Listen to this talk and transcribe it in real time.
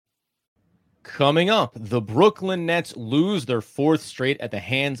Coming up, the Brooklyn Nets lose their fourth straight at the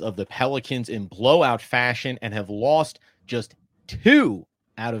hands of the Pelicans in blowout fashion and have lost just 2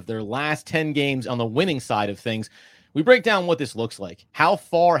 out of their last 10 games on the winning side of things. We break down what this looks like. How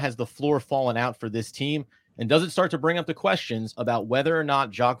far has the floor fallen out for this team? And does it start to bring up the questions about whether or not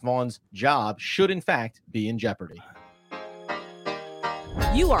Jacque Vaughn's job should, in fact, be in jeopardy?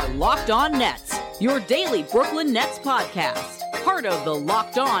 You are Locked On Nets, your daily Brooklyn Nets podcast. Part of the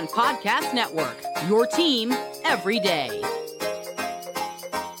Locked On Podcast Network, your team every day.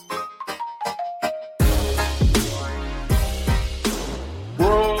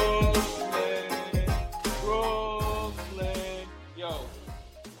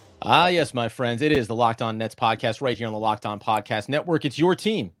 Yes, my friends, it is the Locked On Nets podcast right here on the Locked On Podcast Network. It's your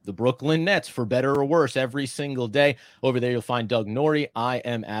team, the Brooklyn Nets, for better or worse, every single day. Over there, you'll find Doug Norrie. I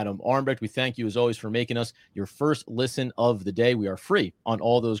am Adam Armbrecht. We thank you, as always, for making us your first listen of the day. We are free on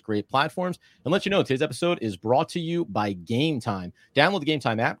all those great platforms. And let you know, today's episode is brought to you by Game Time. Download the Game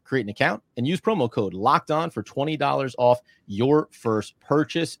Time app, create an account, and use promo code LOCKEDON for $20 off your first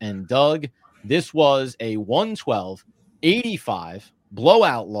purchase. And Doug, this was a 112-85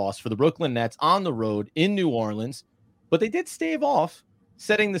 blowout loss for the Brooklyn Nets on the road in New Orleans, but they did stave off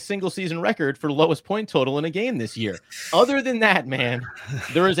setting the single season record for lowest point total in a game this year. Other than that, man,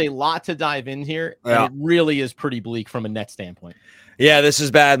 there is a lot to dive in here, and it really is pretty bleak from a Nets standpoint. Yeah, this is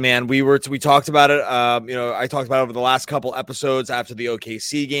bad, man. We talked about it. I talked about it over the last couple episodes after the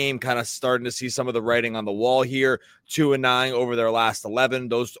OKC game, kind of starting to see some of the writing on the wall here. 2-9 over their last 11.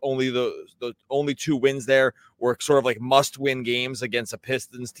 The only 2 wins there were sort of like must-win games against a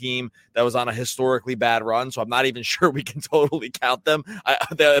Pistons team that was on a historically bad run. So I'm not even sure we can totally count them.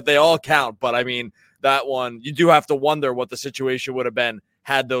 They all count, but I mean that one, you do have to wonder what the situation would have been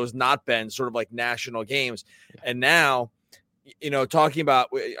had those not been sort of like national games. And now, I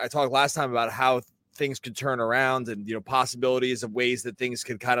talked last time about how things could turn around and, possibilities of ways that things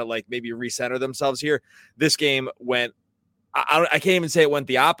could kind of like maybe recenter themselves here. This game went, I can't even say it went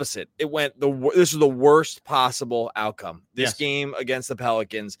the opposite. This is the worst possible outcome. This game against the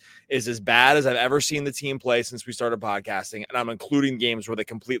Pelicans is as bad as I've ever seen the team play since we started podcasting. And I'm including games where they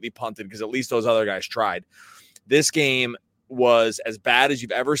completely punted because at least those other guys tried. This game was as bad as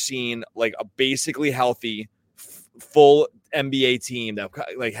you've ever seen, like a basically healthy, full NBA team that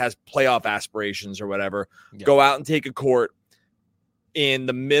like has playoff aspirations or whatever, go out and take a court in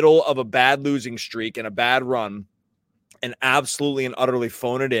the middle of a bad losing streak and a bad run and absolutely and utterly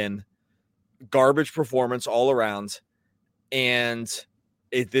phone it in. Garbage performance all around. And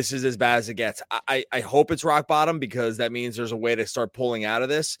this is as bad as it gets. I hope it's rock bottom because that means there's a way to start pulling out of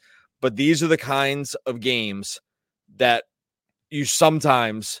this. But these are the kinds of games that you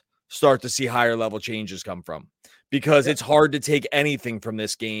sometimes start to see higher level changes come from. Because it's hard to take anything from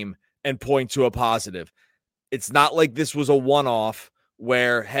this game and point to a positive. It's not like this was a one-off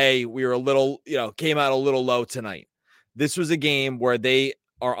where, hey, we were a little, came out a little low tonight. This was a game where they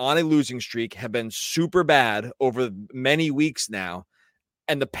are on a losing streak, have been super bad over many weeks now.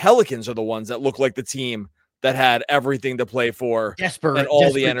 And the Pelicans are the ones that look like the team that had everything to play for and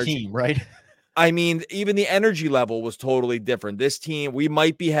all the energy. Team, right? I mean, even the energy level was totally different. This team, we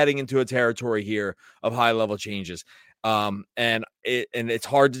might be heading into a territory here of high-level changes. And it's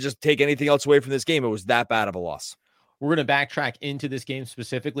hard to just take anything else away from this game. It was that bad of a loss. We're going to backtrack into this game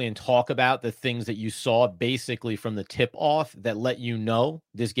specifically and talk about the things that you saw basically from the tip-off that let you know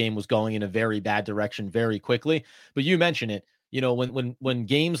this game was going in a very bad direction very quickly. But you mentioned it. When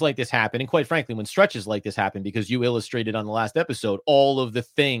games like this happen, and quite frankly, when stretches like this happen, because you illustrated on the last episode, all of the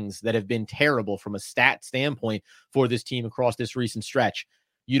things that have been terrible from a stat standpoint for this team across this recent stretch,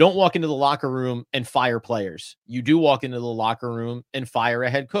 you don't walk into the locker room and fire players. You do walk into the locker room and fire a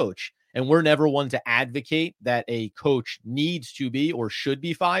head coach. And we're never one to advocate that a coach needs to be or should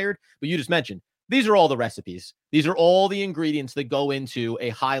be fired. But you just mentioned, these are all the recipes. These are all the ingredients that go into a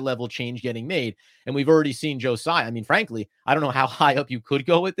high-level change getting made. And we've already seen Joe Tsai. I mean, frankly, I don't know how high up you could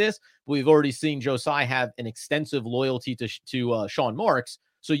go with this, but we've already seen Joe Tsai have an extensive loyalty to Sean Marks.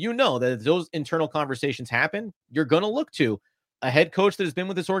 So you know that if those internal conversations happen, you're going to look to a head coach that has been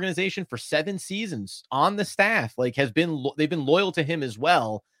with this organization for 7 seasons on the staff, they've been loyal to him as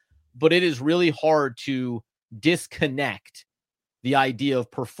well. But it is really hard to disconnect the idea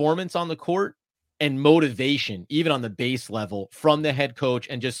of performance on the court and motivation, even on the base level, from the head coach.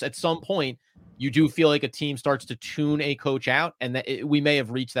 And just at some point, you do feel like a team starts to tune a coach out, and that we may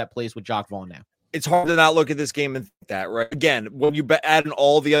have reached that place with Jacque Vaughn now. it's hard to not look at this game and think that, right? Again, when you add in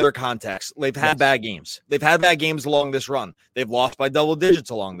all the other context, they've had bad games. They've had bad games along this run. They've lost by double digits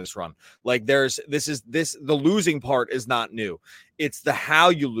along this run. Like the losing part is not new. It's the how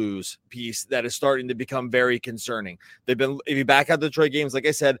you lose piece that is starting to become very concerning. If you back out the Detroit games, like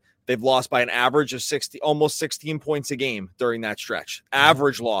I said, they've lost by an average of almost 16 points a game during that stretch.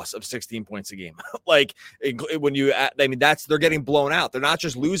 Average loss of 16 points a game. Like they're getting blown out. They're not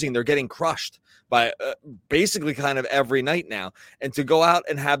just losing, they're getting crushed by basically kind of every night now. And to go out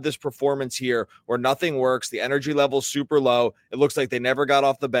and have this performance here where nothing works, the energy level's super low. It looks like they never got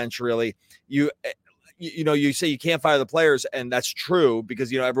off the bench really. You say you can't fire the players, and that's true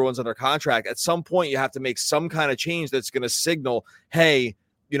because, everyone's under contract. At some point, you have to make some kind of change that's going to signal, hey,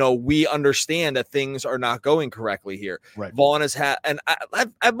 we understand that things are not going correctly here. Right. Vaughn has had, and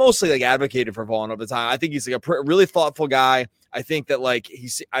I've mostly advocated for Vaughn over the time. I think he's a really thoughtful guy. I think that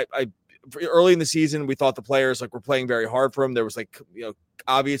early in the season, we thought the players were playing very hard for him. There was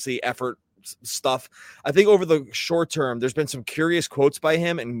obviously effort stuff. I think over the short term, there's been some curious quotes by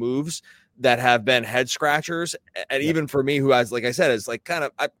him and moves that have been head scratchers. And even for me, who has, like I said, is I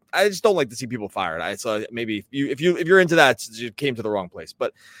just don't like to see people fired. So maybe if you're into that, you came to the wrong place.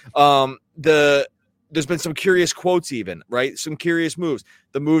 But there's been some curious quotes, even, right? Some curious moves.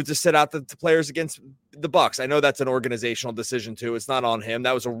 The move to sit out the players against the Bucks. I know that's an organizational decision too. It's not on him.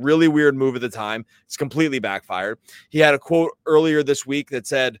 That was a really weird move at the time. It's completely backfired. He had a quote earlier this week that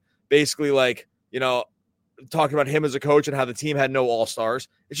said basically talking about him as a coach and how the team had no all-stars.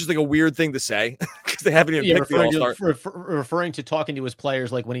 It's just a weird thing to say because they haven't even picked the all-star. Referring to talking to his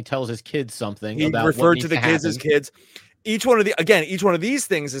players, like when he tells his kids something. He about referred to the kids as kids. Each one of these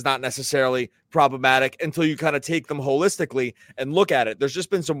things is not necessarily problematic until you kind of take them holistically and look at it. There's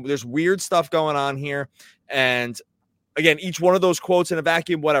just been there's weird stuff going on here. And again, each one of those quotes in a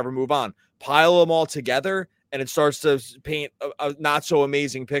vacuum, whatever, move on. Pile them all together, and it starts to paint a not so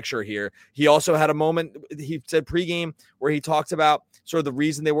amazing picture here. He also had a moment, he said pregame, where he talked about sort of the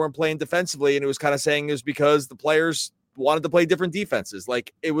reason they weren't playing defensively. And it was kind of saying it was because the players wanted to play different defenses.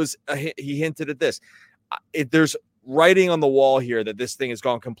 He hinted at this. There's writing on the wall here that this thing has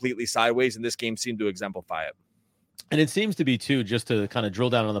gone completely sideways, and this game seemed to exemplify it. And it seems to be too, just to kind of drill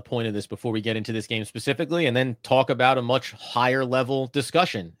down on the point of this before we get into this game specifically, and then talk about a much higher level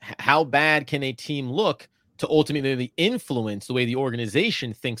discussion. How bad can a team look to ultimately influence the way the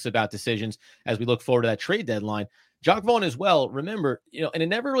organization thinks about decisions as we look forward to that trade deadline? Jacque Vaughn as well, remember, and it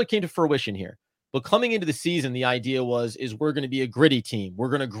never really came to fruition here, but coming into the season, the idea is we're going to be a gritty team. We're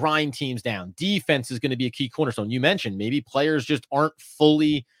going to grind teams down. Defense is going to be a key cornerstone. You mentioned maybe players just aren't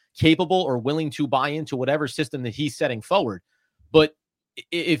fully capable or willing to buy into whatever system that he's setting forward. But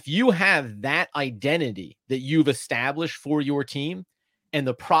if you have that identity that you've established for your team, and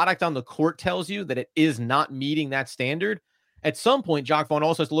the product on the court tells you that it is not meeting that standard, at some point, Jacque Vaughn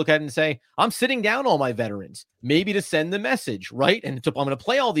also has to look at it and say, I'm sitting down all my veterans, maybe to send the message, right? And I'm going to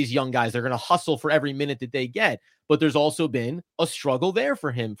play all these young guys. They're going to hustle for every minute that they get. But there's also been a struggle there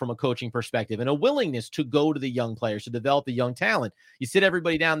for him from a coaching perspective and a willingness to go to the young players, to develop the young talent. You sit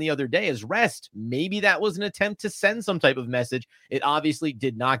everybody down the other day as rest. Maybe that was an attempt to send some type of message. It obviously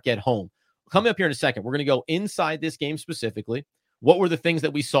did not get home. Coming up here in a second, we're going to go inside this game specifically. What were the things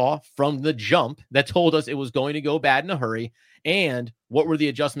that we saw from the jump that told us it was going to go bad in a hurry? And what were the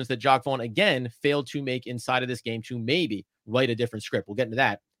adjustments that Jacque Vaughn, again, failed to make inside of this game to maybe write a different script? We'll get into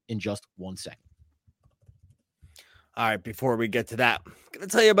that in just 1 second. All right, before we get to that, I'm going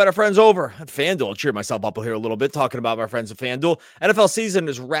to tell you about our friends over at FanDuel. I'll cheer myself up here a little bit, talking about our friends at FanDuel. NFL season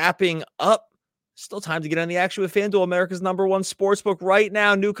is wrapping up. Still time to get on the action with FanDuel, America's #1 sportsbook. Right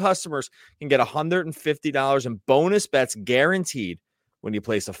now, new customers can get $150 in bonus bets guaranteed when you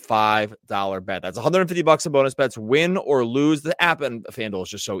place a $5 bet. That's $150 in bonus bets, win or lose. The app and FanDuel is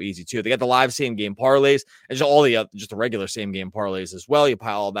just so easy too. They got the live same game parlays and just the regular same game parlays as well. You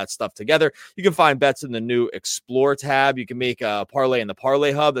pile all that stuff together. You can find bets in the new Explore tab. You can make a parlay in the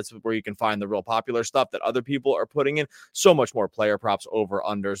Parlay Hub. That's where you can find the real popular stuff that other people are putting in. So much more: player props, over,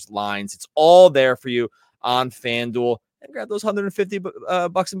 unders, lines. It's all there for you on FanDuel. And grab those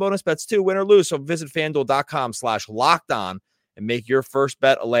 $150 in bonus bets too, win or lose. So visit FanDuel.com/lockedon and make your first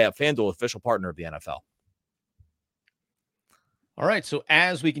bet a layup. FanDuel, official partner of the NFL. All right, so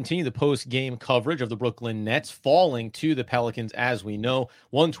as we continue the post-game coverage of the Brooklyn Nets falling to the Pelicans, as we know,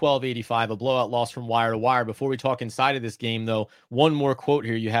 112-85, a blowout loss from wire to wire. Before we talk inside of this game, though, one more quote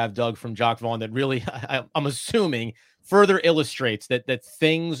here you have, Doug, from Jacque Vaughn that really, I'm assuming, further illustrates that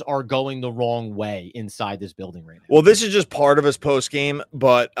things are going the wrong way inside this building right now. Well, this is just part of his post game,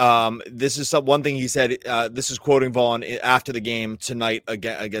 but this is one thing he said. This is quoting Vaughn after the game tonight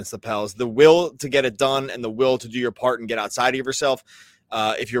against the Pels: the will to get it done and the will to do your part and get outside of yourself.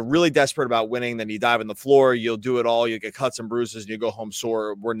 If you're really desperate about winning, then you dive on the floor, you'll do it all. You get cuts and bruises and you go home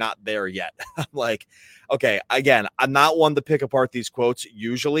sore. We're not there yet. I'm like, okay, again, I'm not one to pick apart these quotes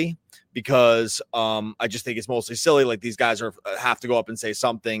usually because I just think it's mostly silly. Like these guys have to go up and say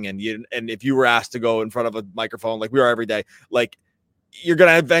something. And if you were asked to go in front of a microphone, like we are every day, like you're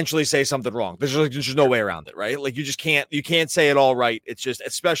going to eventually say something wrong. There's just no way around it, right? Like you can't say it all right. It's just,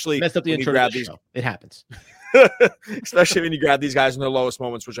 especially messed up the intro to the show. It happens. Especially when you grab these guys in their lowest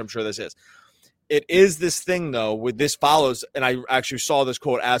moments, which I'm sure this is. It is this thing, though, with this follows, and I actually saw this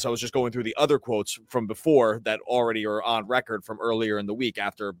quote as I was just going through the other quotes from before that already are on record from earlier in the week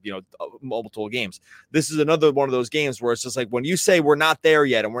after, multiple games. This is another one of those games where it's just like when you say we're not there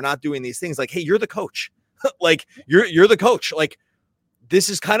yet and we're not doing these things, like, hey, you're the coach. Like, you're the coach. Like, this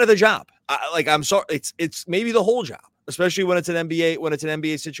is kind of the job. I'm sorry. It's maybe the whole job, especially when it's an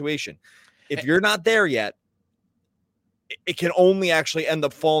NBA situation. If you're not there yet, it can only actually end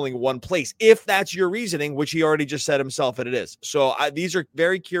up falling one place if that's your reasoning, which he already just said himself that it is. So these are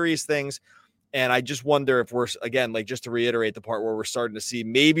very curious things. And I just wonder if we're, again, like just to reiterate the part where we're starting to see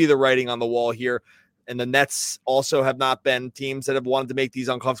maybe the writing on the wall here. And the Nets also have not been teams that have wanted to make these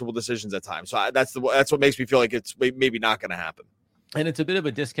uncomfortable decisions at times. So that's what makes me feel like it's maybe not going to happen. And it's a bit of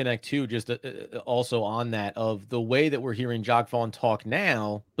a disconnect, too, just also on that of the way that we're hearing Jacque Vaughn talk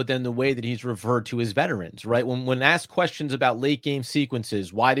now, but then the way that he's referred to his veterans, right? When asked questions about late game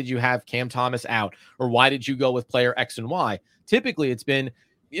sequences, why did you have Cam Thomas out or why did you go with player X and Y? Typically, it's been,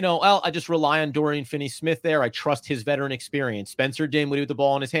 well, I just rely on Dorian Finney-Smith there. I trust his veteran experience. Spencer Dinwiddie with the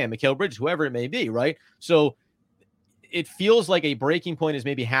ball in his hand, Mikal Bridges, whoever it may be, right? So it feels like a breaking point has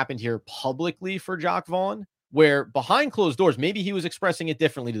maybe happened here publicly for Jacque Vaughn, where behind closed doors, maybe he was expressing it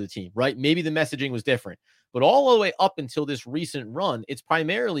differently to the team, right? Maybe the messaging was different. But all the way up until this recent run, it's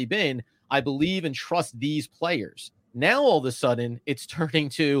primarily been, I believe and trust these players. Now, all of a sudden, it's turning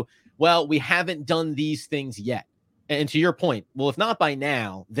to, well, we haven't done these things yet. And to your point, well, if not by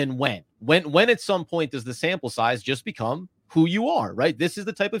now, then when? When at some point does the sample size just become who you are, right? This is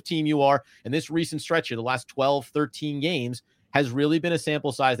the type of team you are. And this recent stretch here, the last 12, 13 games, has really been a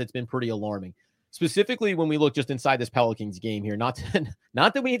sample size that's been pretty alarming. Specifically, when we look just inside this Pelicans game here, not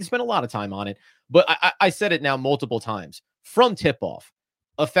that we need to spend a lot of time on it, but I said it now multiple times. From tip-off,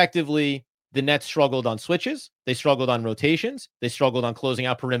 effectively, the Nets struggled on switches. They struggled on rotations. They struggled on closing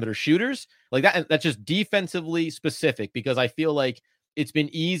out perimeter shooters. Like that. That's just defensively specific because I feel like it's been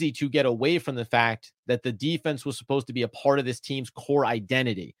easy to get away from the fact that the defense was supposed to be a part of this team's core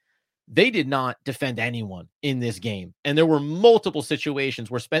identity. They did not defend anyone in this game. And there were multiple situations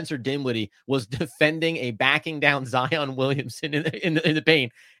where Spencer Dinwiddie was defending a backing down Zion Williamson in the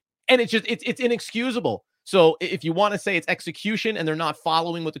paint. And it's inexcusable. So if you want to say it's execution and they're not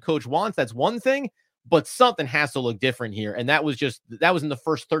following what the coach wants, that's one thing, but something has to look different here. And that was in the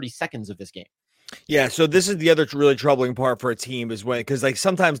first 30 seconds of this game. Yeah, so this is the other really troubling part for a team is because like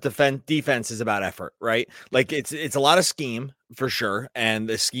sometimes defense is about effort, right? Like it's a lot of scheme for sure, and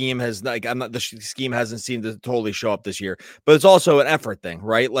the scheme has the scheme hasn't seemed to totally show up this year, but it's also an effort thing,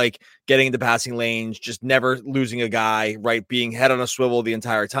 right? Like getting into passing lanes, just never losing a guy, right? Being head on a swivel the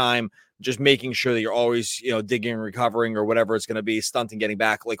entire time, just making sure that you're always digging and recovering or whatever it's going to be, stunting, getting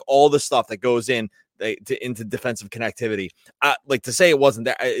back, like all the stuff that goes into defensive connectivity. Like to say it wasn't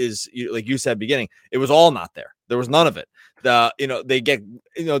there is like you said beginning, it was all not there. There was none of it. They get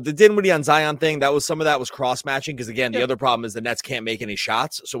the Dinwiddie on Zion thing. Some of that was cross matching because again, the other problem is the Nets can't make any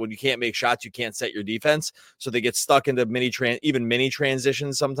shots. So when you can't make shots, you can't set your defense. So they get stuck into mini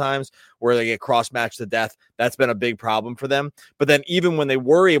transitions sometimes where they get cross matched to death. That's been a big problem for them. But then even when they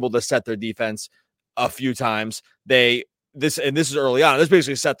were able to set their defense a few times, this is early on. This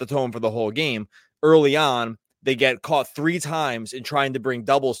basically set the tone for the whole game. Early on, they get caught 3 times in trying to bring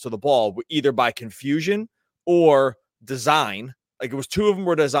doubles to the ball, either by confusion or design. Like it was 2 of them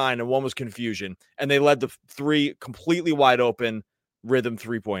were design and 1 was confusion. And they led to 3 completely wide open rhythm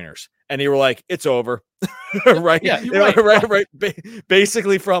 3-pointers. And they were like, it's over. Right? Yeah, right.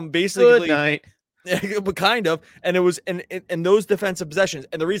 Basically good night. But kind of, and it was and those defensive possessions.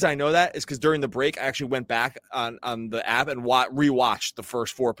 And the reason I know that is because during the break, I actually went back on the app and rewatched the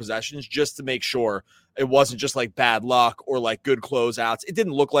first 4 possessions just to make sure it wasn't just like bad luck or like good closeouts. It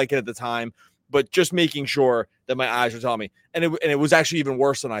didn't look like it at the time, but just making sure that my eyes were telling me. And it was actually even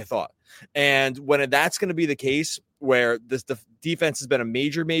worse than I thought. And when that's going to be the case, where the defense has been a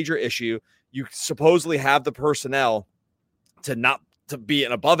major issue, you supposedly have the personnel to be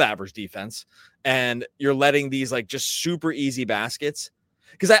an above average defense, and you're letting these like just super easy baskets.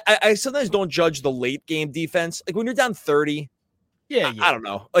 Because I sometimes don't judge the late game defense. Like when you're down 30, I don't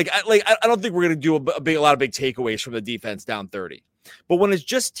know. I don't think we're gonna do a lot of big takeaways from the defense down 30. But when it's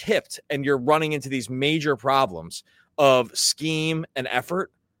just tipped and you're running into these major problems of scheme and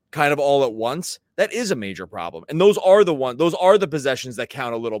effort kind of all at once, that is a major problem. And those are the possessions that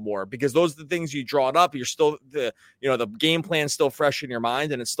count a little more, because those are the things you draw it up. You're still the game plan's still fresh in your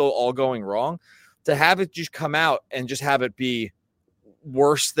mind and it's still all going wrong. To have it just come out and just have it be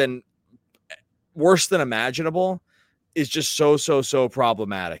worse than imaginable is just so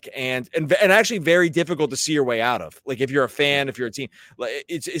problematic and actually very difficult to see your way out of. Like if you're a fan, if you're a team, like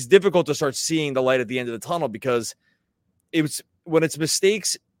it's difficult to start seeing the light at the end of the tunnel, because when it's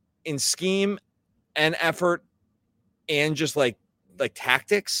mistakes in scheme and effort and just like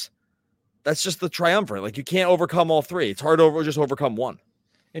tactics, that's just the triumvirate. Like you can't overcome all three. It's hard to just overcome one.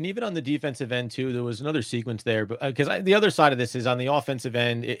 And even on the defensive end too, there was another sequence there, but because the other side of this is on the offensive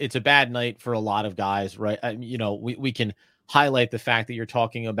end, it's a bad night for a lot of guys, right? We can highlight the fact that you're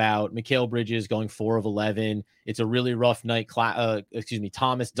talking about Mikal Bridges going 4 of 11. It's a really rough night.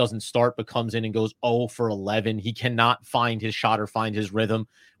 Thomas doesn't start, but comes in and goes 0 for 11. He cannot find his shot or find his rhythm,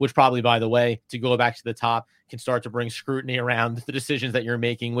 which probably, by the way, to go back to the top, can start to bring scrutiny around the decisions that you're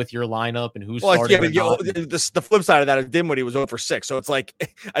making with your lineup and who's starting. The flip side of that is Dinwiddie was 0 for 6. So it's like,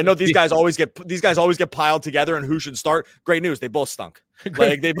 I know these guys always get piled together and who should start. Great news. They both stunk.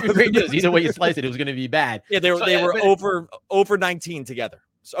 Great news. Either way you slice it was going to be bad. Yeah, they were over 19 together.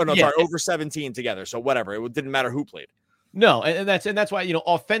 Over 17 together. So whatever. It didn't matter who played. No, and that's why,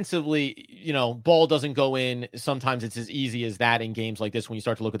 offensively, ball doesn't go in. Sometimes it's as easy as that in games like this when you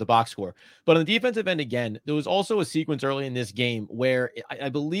start to look at the box score. But on the defensive end, again, there was also a sequence early in this game where I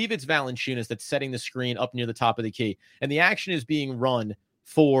believe it's Valanciunas that's setting the screen up near the top of the key. And the action is being run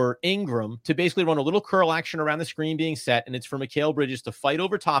for Ingram to basically run a little curl action around the screen being set. And it's for Mikal Bridges to fight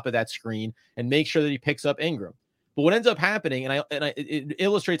over top of that screen and make sure that he picks up Ingram. But what ends up happening, it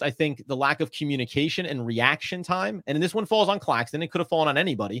illustrates, I think, the lack of communication and reaction time. And this one falls on Claxton. It could have fallen on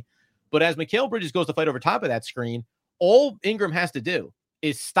anybody. But as Mikal Bridges goes to fight over top of that screen, all Ingram has to do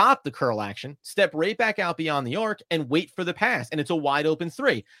is stop the curl action, step right back out beyond the arc, and wait for the pass. And it's a wide open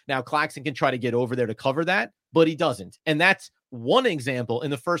 3. Now, Claxton can try to get over there to cover that, but he doesn't. And that's one example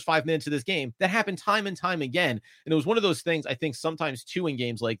in the first 5 minutes of this game that happened time and time again. And it was one of those things, I think, sometimes too in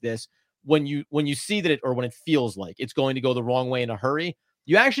games like this, when you see that when it feels like it's going to go the wrong way in a hurry,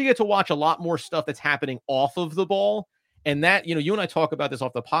 you actually get to watch a lot more stuff that's happening off of the ball. And that, you and I talk about this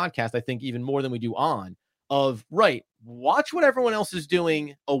off the podcast, I think even more than we do on, watch what everyone else is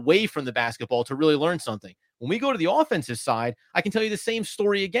doing away from the basketball to really learn something. When we go to the offensive side, I can tell you the same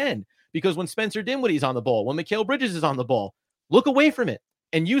story again, because when Spencer Dinwiddie is on the ball, when Mikal Bridges is on the ball, look away from it.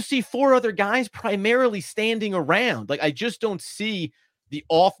 And you see 4 other guys primarily standing around. Like, I just don't see the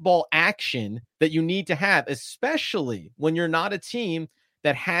off-ball action that you need to have, especially when you're not a team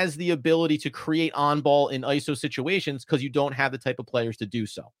that has the ability to create on-ball in ISO situations, because you don't have the type of players to do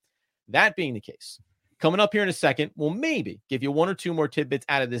so. That being the case, coming up here in a second, we'll maybe give you 1 or 2 more tidbits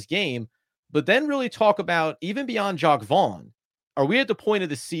out of this game, but then really talk about, even beyond Jacque Vaughn, are we at the point of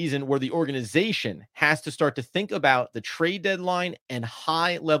the season where the organization has to start to think about the trade deadline and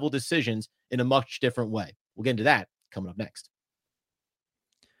high-level decisions in a much different way? We'll get into that coming up next.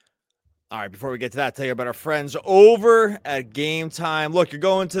 All right, before we get to that, tell you about our friends over at Game Time. Look, you're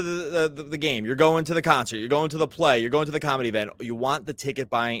going to the game. You're going to the concert. You're going to the play. You're going to the comedy event. You want the ticket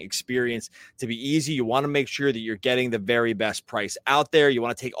buying experience to be easy. You want to make sure that you're getting the very best price out there. You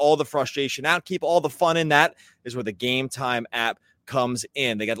want to take all the frustration out, keep all the fun in. That is where the Game Time app comes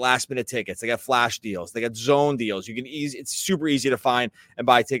in. They got last minute tickets. They got flash deals. They got zone deals. It's super easy to find and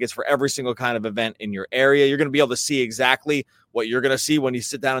buy tickets for every single kind of event in your area. You're going to be able to see exactly what you're going to see when you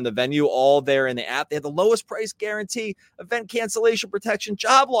sit down in the venue, all there in the app. They have the lowest price guarantee, event cancellation protection,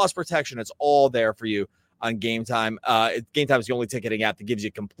 job loss protection. It's all there for you on Game Time. Game Time is the only ticketing app that gives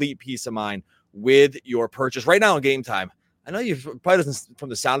you complete peace of mind with your purchase. Right now on Game Time, I know you probably doesn't, from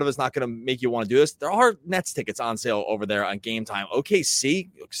the sound of it's not going to make you want to do this. There are Nets tickets on sale over there on Game Time. OKC,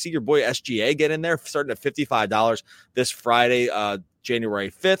 see your boy SGA get in there, starting at $55 this Friday,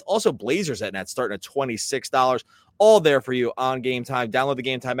 January 5th. Also, Blazers at Nets starting at $26. All there for you on Game Time. Download the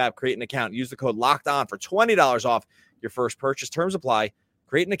Game Time app, create an account, use the code LOCKEDON for $20 off your first purchase. Terms apply.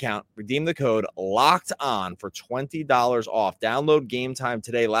 Create an account, redeem the code LOCKEDON for $20 off. Download Game Time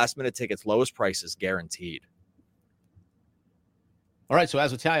today. Last minute tickets, lowest prices guaranteed. All right, so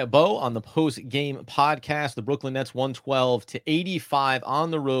as with Talia Bo on the post-game podcast, the Brooklyn Nets 112-85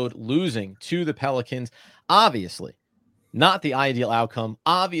 on the road, losing to the Pelicans. Obviously, Not the ideal outcome.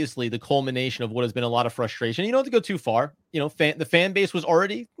 Obviously, the culmination of what has been a lot of frustration. You don't have to go too far. The fan base was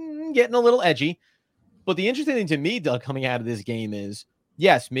already getting a little edgy. But the interesting thing to me, Doug, coming out of this game is,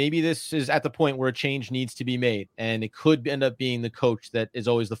 yes, maybe this is at the point where a change needs to be made, and it could end up being the coach that is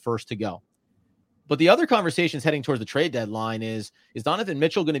always the first to go. But the other conversations heading towards the trade deadline is Donovan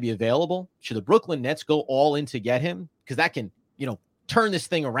Mitchell going to be available? Should the Brooklyn Nets go all in to get him? Because that can, turn this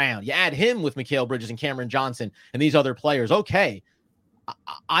thing around. You add him with Mikal Bridges and Cameron Johnson and these other players. Okay.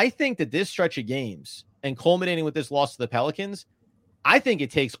 I think that this stretch of games and culminating with this loss to the Pelicans, I think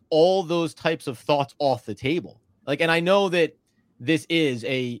it takes all those types of thoughts off the table. And I know that this isn't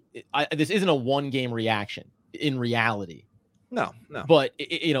a one-game reaction in reality. No. But,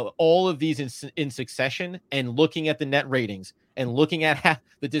 all of these in succession and looking at the net ratings and looking at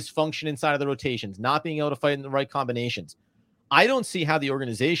the dysfunction inside of the rotations, not being able to fight in the right combinations, I don't see how the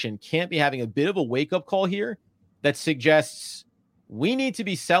organization can't be having a bit of a wake-up call here that suggests we need to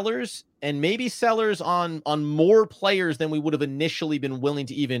be sellers, and maybe sellers on more players than we would have initially been willing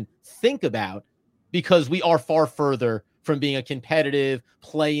to even think about, because we are far further from being a competitive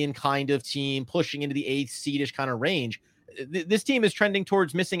play-in kind of team, pushing into the 8th seedish kind of range. This team is trending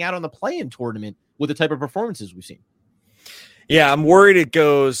towards missing out on the play-in tournament with the type of performances we've seen. Yeah, I'm worried it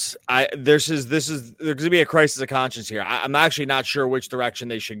goes. There's going to be a crisis of conscience here. I'm actually not sure which direction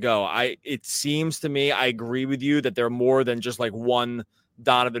they should go. It seems to me, I agree with you that they're more than just like more than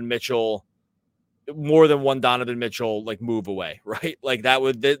one Donovan Mitchell like move away, right? Like that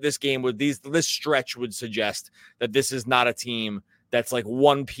would this stretch would suggest that this is not a team that's like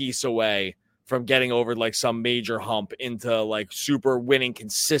one piece away from getting over like some major hump into like super winning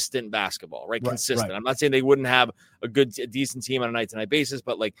consistent basketball, right? Consistent. Right. I'm not saying they wouldn't have a decent team on a night-to-night basis,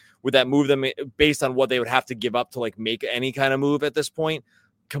 but like would that move them based on what they would have to give up to like make any kind of move at this point,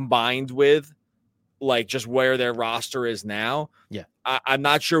 combined with like just where their roster is now? Yeah. I'm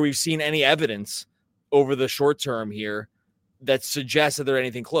not sure we've seen any evidence over the short term here that suggests that they're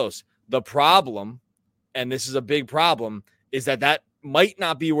anything close. The problem, and this is a big problem, is that might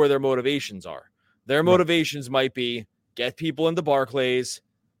not be where their motivations are. Their motivations might be get people into Barclays,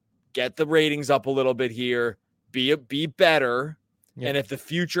 get the ratings up a little bit here, be better. Yep. And if the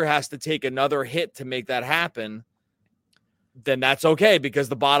future has to take another hit to make that happen, then that's okay, because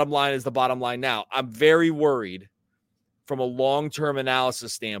the bottom line is the bottom line now. I'm very worried from a long-term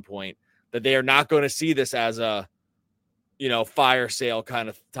analysis standpoint that they are not going to see this as a, fire sale kind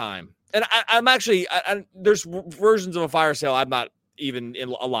of time. And I'm actually, there's versions of a fire sale I'm not even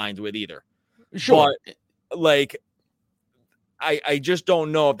aligned with either. Sure. But like, I just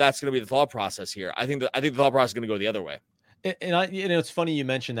don't know if that's going to be the thought process here. I think the thought process is going to go the other way. And it's funny you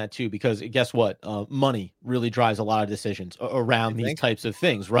mentioned that too, because guess what? Money really drives a lot of decisions around these types of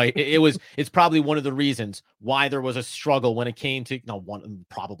things, right? It's probably one of the reasons why there was a struggle when it came to,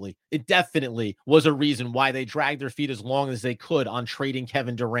 it definitely was a reason why they dragged their feet as long as they could on trading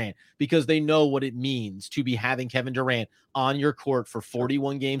Kevin Durant, because they know what it means to be having Kevin Durant on your court for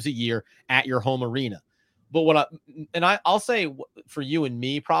 41 games a year at your home arena. But I'll say for you and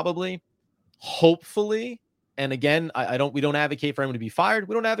me, probably, hopefully, and again, we don't advocate for him to be fired.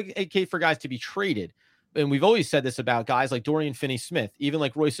 We don't advocate for guys to be traded. And we've always said this about guys like Dorian Finney-Smith, even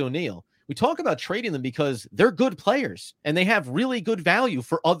like Royce O'Neal. We talk about trading them because they're good players and they have really good value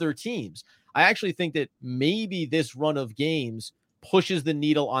for other teams. I actually think that maybe this run of games pushes the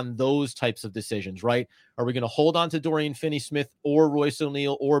needle on those types of decisions, right? Are we going to hold on to Dorian Finney-Smith or Royce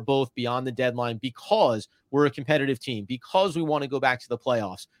O'Neal or both beyond the deadline because we're a competitive team, because we want to go back to the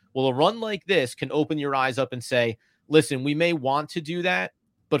playoffs? Well, a run like this can open your eyes up and say, listen, we may want to do that,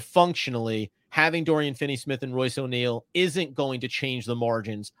 but functionally, having Dorian Finney-Smith and Royce O'Neal isn't going to change the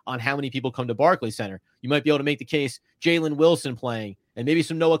margins on how many people come to Barclays Center. You might be able to make the case Jalen Wilson playing and maybe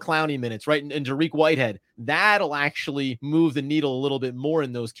some Noah Clowney minutes, right? And Dariq Whitehead. That'll actually move the needle a little bit more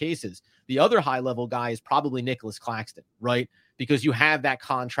in those cases. The other high-level guy is probably Nicholas Claxton, right? Because you have that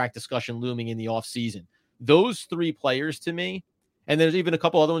contract discussion looming in the offseason. Those three players to me, and there's even a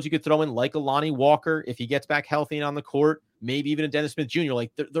couple other ones you could throw in, like Lonnie Walker, if he gets back healthy and on the court, maybe even a Dennis Smith Jr.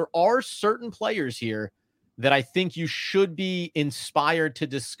 Like there are certain players here that I think you should be inspired to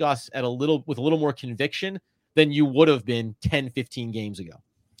discuss with a little more conviction than you would have been 10, 15 games ago.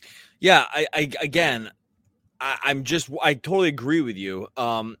 Yeah, I totally agree with you.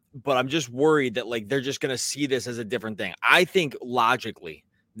 But I'm just worried that like they're just going to see this as a different thing. I think logically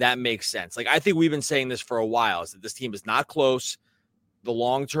that makes sense. Like I think we've been saying this for a while, is that this team is not close. The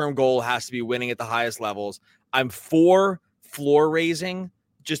long-term goal has to be winning at the highest levels. I'm for floor raising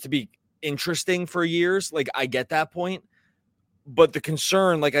just to be interesting for years. Like I get that point. But the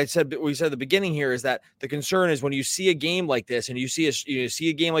concern, like we said at the beginning here, is that the concern is when you see a game like this, and you see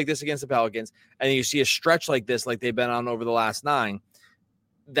a game like this against the Pelicans, and you see a stretch like this, like they've been on over the last 9,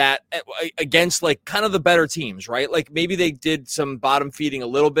 that against like kind of the better teams, right? Like maybe they did some bottom feeding a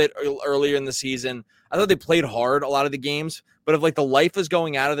little bit earlier in the season. I thought they played hard a lot of the games, but if like the life is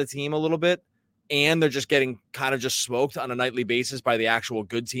going out of the team a little bit, and they're just getting kind of just smoked on a nightly basis by the actual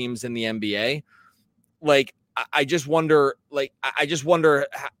good teams in the NBA, like. I just wonder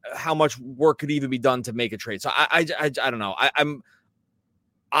how much work could even be done to make a trade. So I don't know.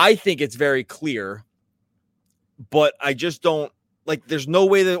 I think it's very clear, but I just don't like. There's no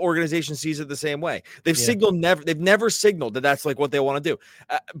way the organization sees it the same way. They've never signaled that that's like what they want to do.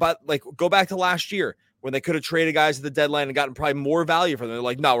 But like, go back to last year when they could have traded guys at the deadline and gotten probably more value for them. They're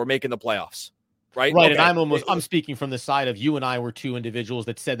like, no, we're making the playoffs. Right. Okay. And I'm speaking from the side of you and I were two individuals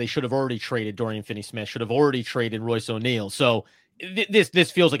that said they should have already traded Dorian Finney-Smith, should have already traded Royce O'Neal. So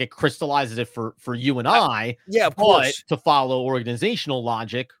this feels like it crystallizes it for you and I. Yeah, of course. To follow organizational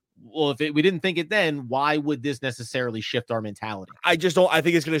logic, well, if we didn't think it then, why would this necessarily shift our mentality? I just don't. I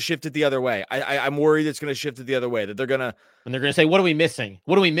think it's going to shift it the other way. I'm worried it's going to shift it the other way, that they're going to say, what are we missing?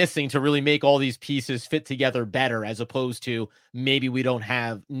 What are we missing to really make all these pieces fit together better, as opposed to maybe we don't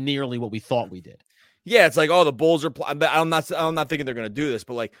have nearly what we thought we did. Yeah, it's like, oh, the Bulls are. I'm not thinking they're going to do this,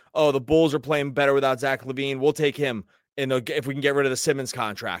 but like, oh, the Bulls are playing better without Zach LaVine. We'll take him, and if we can get rid of the Simmons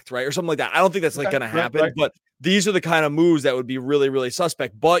contract, right, or something like that. I don't think that's going to happen. Right. But these are the kind of moves that would be really, really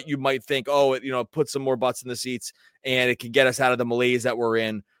suspect. But you might think, oh, it put some more butts in the seats, and it can get us out of the malaise that we're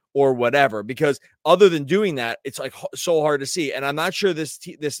in, or whatever. Because other than doing that, it's like so hard to see. And I'm not sure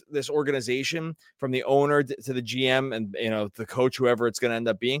this organization, from the owner to the GM and the coach, whoever it's going to end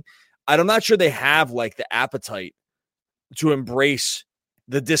up being, I'm not sure they have like the appetite to embrace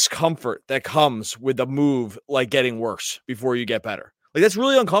the discomfort that comes with a move like getting worse before you get better. Like, that's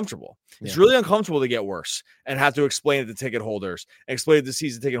really uncomfortable. Yeah. It's really uncomfortable to get worse and have to explain it to ticket holders, and explain it to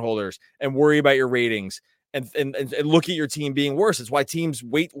season ticket holders, and worry about your ratings and look at your team being worse. It's why teams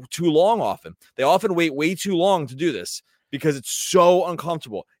wait too long often. They often wait way too long to do this because it's so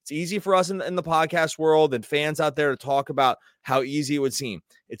uncomfortable. It's easy for us in the podcast world and fans out there to talk about how easy it would seem.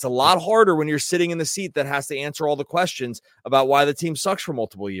 It's a lot harder when you're sitting in the seat that has to answer all the questions about why the team sucks for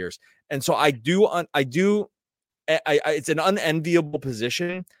multiple years. And so it's an unenviable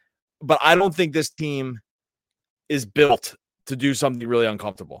position, but I don't think this team is built to do something really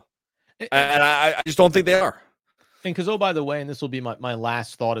uncomfortable. And I just don't think they are. And because, oh, by the way, and this will be my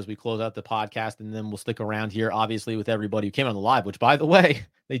last thought as we close out the podcast, and then we'll stick around here, obviously, with everybody who came on the live, which, by the way,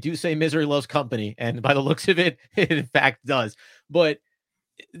 they do say misery loves company. And by the looks of it, it in fact does. But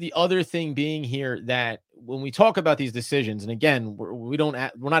the other thing being here, that when we talk about these decisions, and again, we're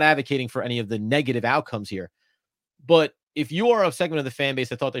not advocating for any of the negative outcomes here, but if you are a segment of the fan base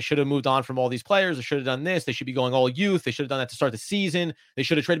that thought they should have moved on from all these players, they should have done this, they should be going all youth, they should have done that to start the season, they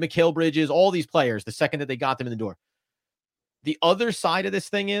should have traded Mikal Bridges, all these players, the second that they got them in the door. The other side of this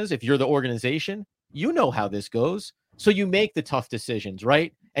thing is, if you're the organization, you know how this goes. So you make the tough decisions,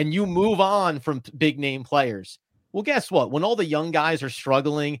 right? And you move on from big name players. Well, guess what? When all the young guys are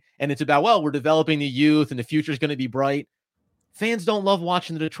struggling and it's about, well, we're developing the youth and the future is going to be bright, fans don't love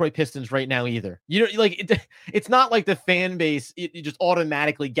watching the Detroit Pistons right now either. It's not like the fan base, it just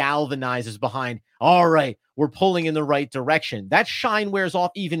automatically galvanizes behind, all right, we're pulling in the right direction. That shine wears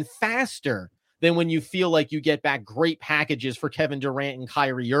off even faster than when you feel like you get back great packages for Kevin Durant and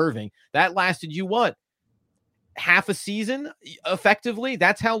Kyrie Irving. That lasted you what? Half a season, effectively.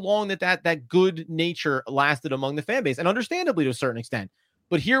 That's how long that good nature lasted among the fan base, and understandably to a certain extent.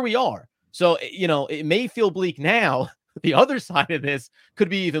 But here we are. So, it may feel bleak now. The other side of this could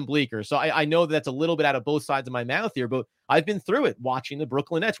be even bleaker. So I know that's a little bit out of both sides of my mouth here, but I've been through it watching the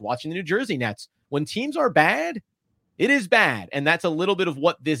Brooklyn Nets, watching the New Jersey Nets. When teams are bad, it is bad. And that's a little bit of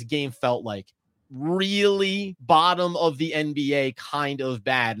what this game felt like. Really bottom of the NBA kind of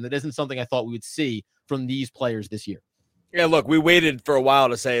bad. And that isn't something I thought we would see from these players this year. Yeah, look, we waited for a while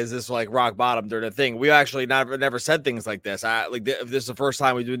to say, is this like rock bottom during the thing? We actually never said things like this. This is the first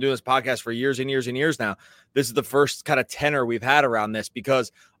time we've been doing this podcast for years and years and years now. This is the first kind of tenor we've had around this,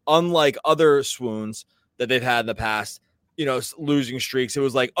 because unlike other swoons that they've had in the past, losing streaks, it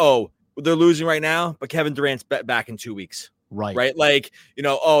was like, oh, they're losing right now, but Kevin Durant's back in 2 weeks. Right. Like,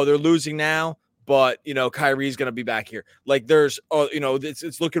 oh, they're losing now, but, Kyrie's going to be back here. Like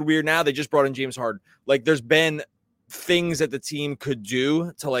it's looking weird now. They just brought in James Harden. Like, there's been things that the team could do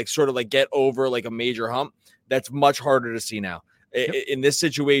to like sort of like get over like a major hump. That's much harder to see now. Yep. In this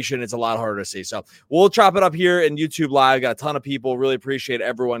situation, it's a lot harder to see. So we'll chop it up here in YouTube Live. Got a ton of people. Really appreciate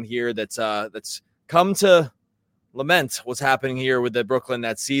everyone here that's come to lament what's happening here with the Brooklyn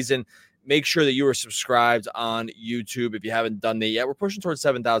Nets season. Make sure that you are subscribed on YouTube if you haven't done that yet. We're pushing towards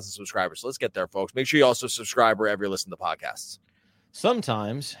 7,000 subscribers. So let's get there, folks. Make sure you also subscribe wherever you listen to podcasts.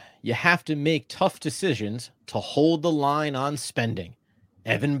 Sometimes you have to make tough decisions to hold the line on spending.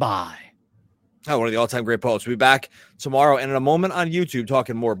 Evan Bye. One of the all-time great poets. We'll be back tomorrow and in a moment on YouTube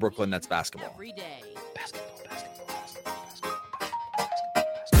talking more Brooklyn Nets basketball. Every day.